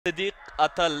صدیق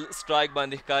اتل سټرایک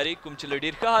باندې ښکاري کوم چې له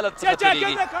ډېر ښه حالت څخه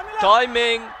تېرېږي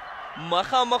ټایمینګ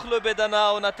مخامخ لوبېدنه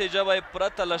او نتیجه به یې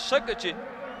پرته له شکه چې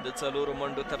د څلورو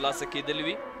منډو ترلاسه کېدلې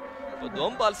وي په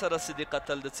دوم بال سره صدیق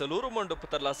اتل د څلورو منډو په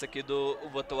ترلاسه کېدو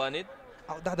وتوانېد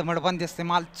او دا د مړبند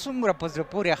استعمال څومره په زړه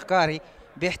پورې ښکاري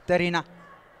بهترینه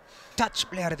ټچ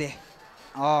پلیر دی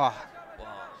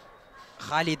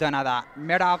خالي دنه ده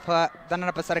میډ اف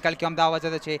دننه په سرکل کې هم دا وجه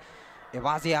ده چې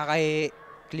یوازې هغه یې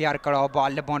کلیر کړه او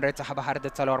بال له باونډرۍ څخه بهر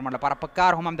د څلور منډو لپاره په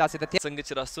کار هم همداسې ده څنګه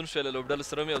چې راستون شوی له لوبډلو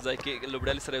سره هم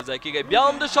لوبډلې سره یو ځای کېږي بیا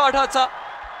هم د شاټ هڅه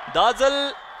دا ځل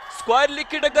سکوایر لیګ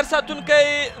کې ډګر ساتونکی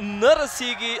نه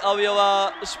رسیږي او یوه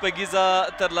شپږیزه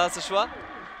ترلاسه شوه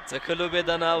څه ښه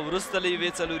لوبېدنه وروسته له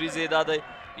یوې څلوریزې دا دی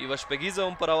یوه شپږیزه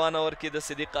هم په روانه ورکې د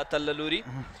صدیق اتل له لوري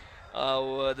او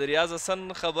د ریاض حسن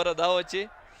خبره دا وه چې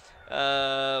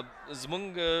زموږ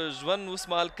ژوند اوس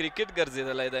مهال کرکټ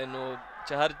ګرځېدلی دی نو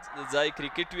چې هر ځای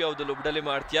کرکټ وي او د لوبډلې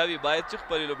مو اړتیا وي باید چې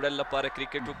خپلې لوبډلې لپاره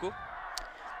کرکټ وکړو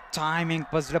ټایمینګ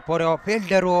په زړه پورې او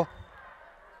فیلډر و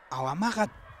او هماغه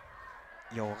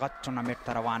یو غټ ټورنمنټ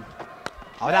ته روان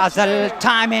او دا ځل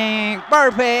ټایمینګ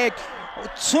پرفیکټ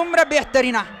څومره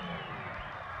بهترینه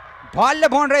بال له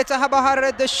باونډرۍ څخه بهر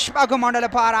د شپږو منډو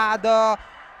لپاره د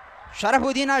شرف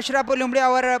الدین اشرف لومړی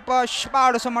اور په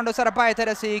 14 منډو سره پای ته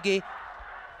رسیږي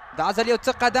دا ځل یو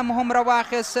څه قدم هم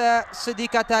راواخیست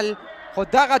صدیق اتل خو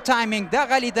دغه ټایمینګ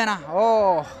دغه لیدنه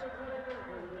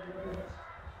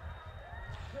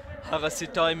هغسې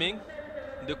ټایمینګ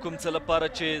د کوم څه لپاره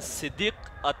چې صدیق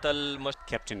اتل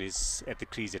Captain is at the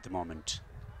crease at the moment.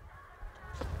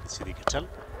 Sediq Atal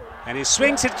and he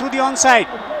swings it through the onside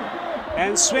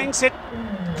and swings it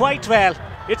quite well.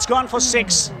 It's gone for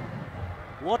 6.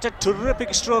 What a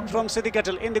terrific stroke from Sediq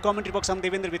Atal. In the commentary box, I'm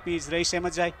Devendra, with me is Rais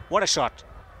Ahmed Jai. What a shot.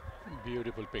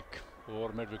 Beautiful pick over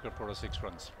mid wicket for a 6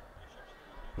 runs.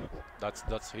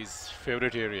 That's his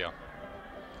favorite area.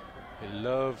 He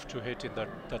loves to hit in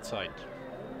that side.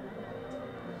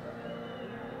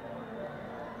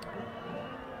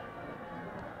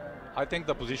 I think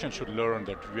the position should learn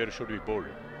that where should we bowl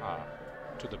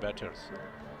to the batters.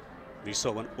 We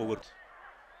saw one over.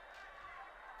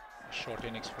 Short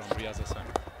innings from Riaz Hassan.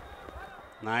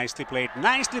 Nicely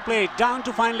played, down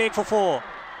to fine leg for 4.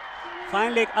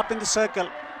 Fine leg up in the circle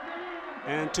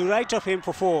and to right of him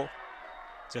for 4.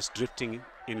 Just drifting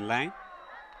in line.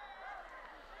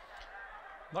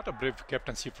 Not a brave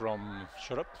captaincy from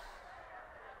Sharap.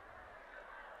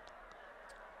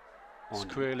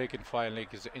 Square leg and fine leg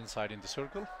is inside in the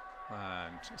circle,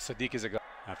 and Sadiq is a guy.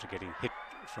 After getting hit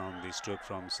from the stroke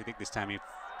from Sadiq, this time he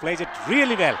plays it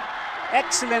really well.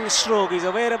 Excellent stroke. He's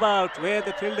aware about where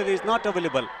the fielder is not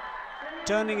available.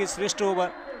 Turning his wrist over.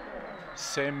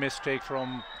 Same mistake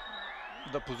from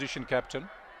the position captain.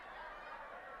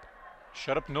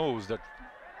 Sharap knows that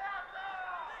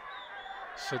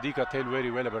Sadiq Atal very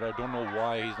well, but I don't know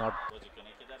why he's not.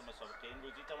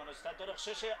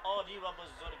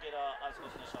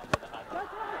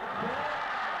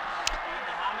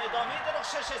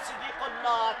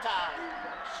 Sediqullah Atal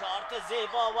شارت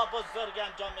زیبا و بزرگ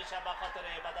انجام میشه به خاطر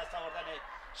به دست آوردن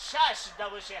 6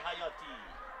 دوش حیاتی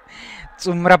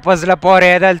څومره په زړه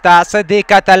پورې دلته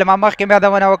صدیق اتل ما مخکې مې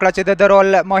یادونه وکړه چې د رول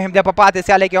مهم دی په پاتې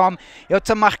سیالۍ کې هم یو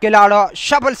څه مخکې لاړو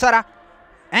شبل سره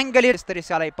انګل یې سترې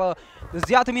سیالۍ په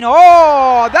زیاتو مینو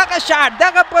دغه شاټ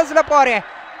دغه په زړه پورې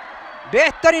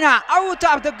بهترینه out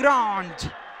of the ground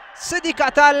صدیق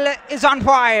اتل is on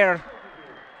fire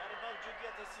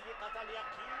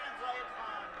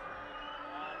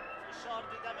فشار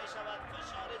دیده می شود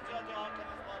فشار زیادی حاکم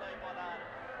است بالای بالر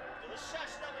 6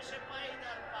 دوش پای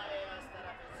در پای از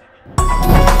طرف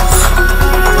صدیق